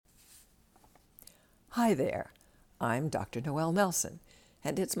Hi there, I'm Dr. Noel Nelson,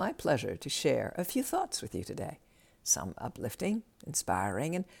 and it's my pleasure to share a few thoughts with you today. Some uplifting,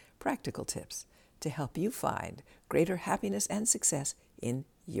 inspiring, and practical tips to help you find greater happiness and success in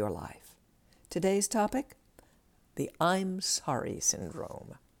your life. Today's topic, the I'm sorry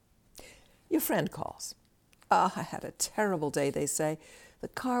syndrome. Your friend calls. I had a terrible day, they say. The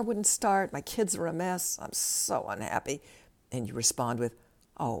car wouldn't start, my kids are a mess, I'm so unhappy. And you respond with,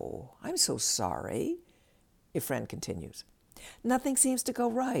 "Oh, I'm so sorry." Your friend continues. "Nothing seems to go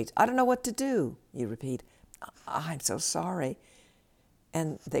right. I don't know what to do." You repeat, "I'm so sorry."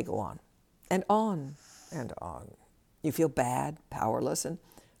 And they go on and on and on. You feel bad, powerless, and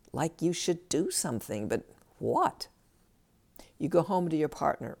like you should do something, but what? You go home to your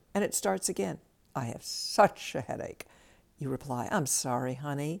partner, and it starts again. "I have such a headache." You reply, "I'm sorry,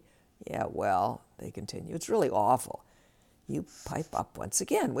 honey." "Yeah, well," they continue, "it's really awful." You pipe up once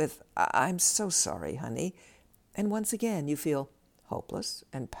again with, "I'm so sorry, honey." And once again you feel hopeless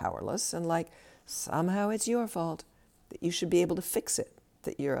and powerless and like somehow it's your fault, that you should be able to fix it,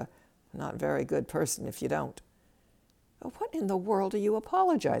 that you're a not very good person if you don't. What in the world are you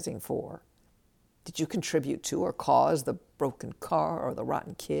apologizing for? Did you contribute to or cause the broken car or the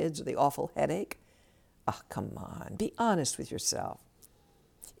rotten kids or the awful headache? Come on, be honest with yourself.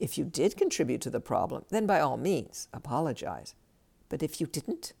 If you did contribute to the problem, then by all means, apologize. But if you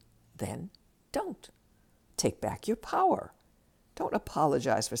didn't, then don't. Take back your power. Don't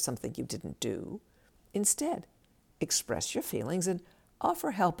apologize for something you didn't do. Instead, express your feelings and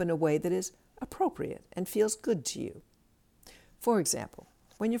offer help in a way that is appropriate and feels good to you. For example,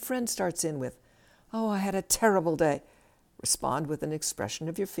 when your friend starts in with, "Oh, I had a terrible day," respond with an expression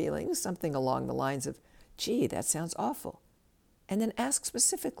of your feelings, something along the lines of, "Gee, that sounds awful." And then ask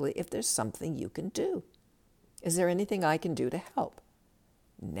specifically if there's something you can do. "Is there anything I can do to help?"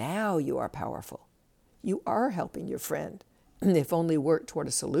 Now you are powerful. You are helping your friend, if only work toward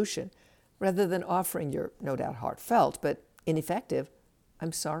a solution, rather than offering your, no doubt heartfelt, but ineffective,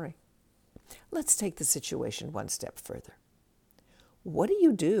 "I'm sorry." Let's take the situation one step further. What do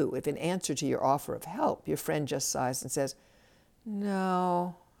you do if in answer to your offer of help, your friend just sighs and says,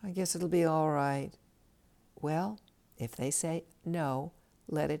 "No, I guess it'll be all right"? Well, if they say no,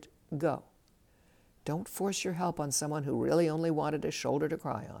 let it go. Don't force your help on someone who really only wanted a shoulder to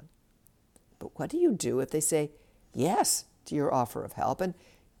cry on. But what do you do if they say yes to your offer of help and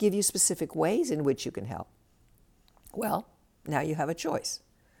give you specific ways in which you can help? Well, now you have a choice.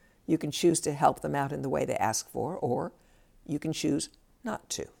 You can choose to help them out in the way they ask for, or you can choose not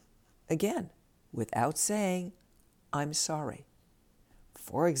to. Again, without saying, "I'm sorry."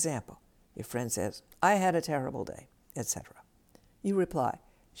 For example, your friend says, "I had a terrible day," etc. You reply,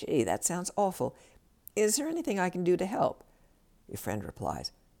 "Gee, that sounds awful. Is there anything I can do to help?" Your friend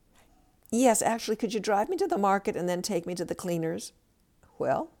replies, "Yes, actually, could you drive me to the market and then take me to the cleaners?"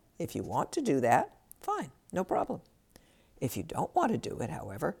 Well, if you want to do that, fine, no problem. If you don't want to do it,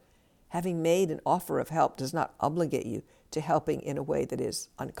 however, having made an offer of help does not obligate you to helping in a way that is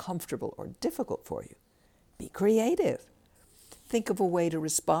uncomfortable or difficult for you. Be creative. Think of a way to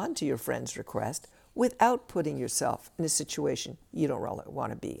respond to your friend's request without putting yourself in a situation you don't really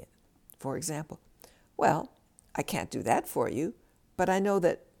want to be in. For example, "Well, I can't do that for you, but I know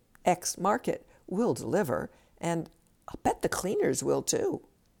that X market will deliver, and I'll bet the cleaners will too."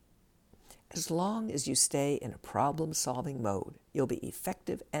 As long as you stay in a problem-solving mode, you'll be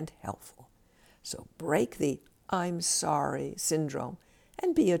effective and helpful. So break the "I'm sorry" syndrome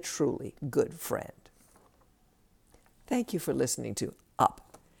and be a truly good friend. Thank you for listening to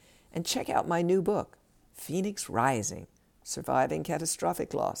Up, and check out my new book, Phoenix Rising: Surviving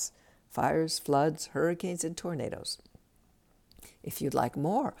Catastrophic Loss, Fires, Floods, Hurricanes, and Tornadoes. If you'd like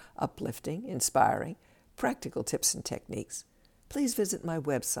more uplifting, inspiring, practical tips and techniques, please visit my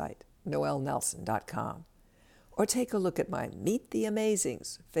website, noelnelson.com, or take a look at my Meet the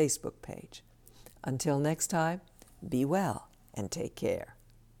Amazings Facebook page. Until next time, be well and take care.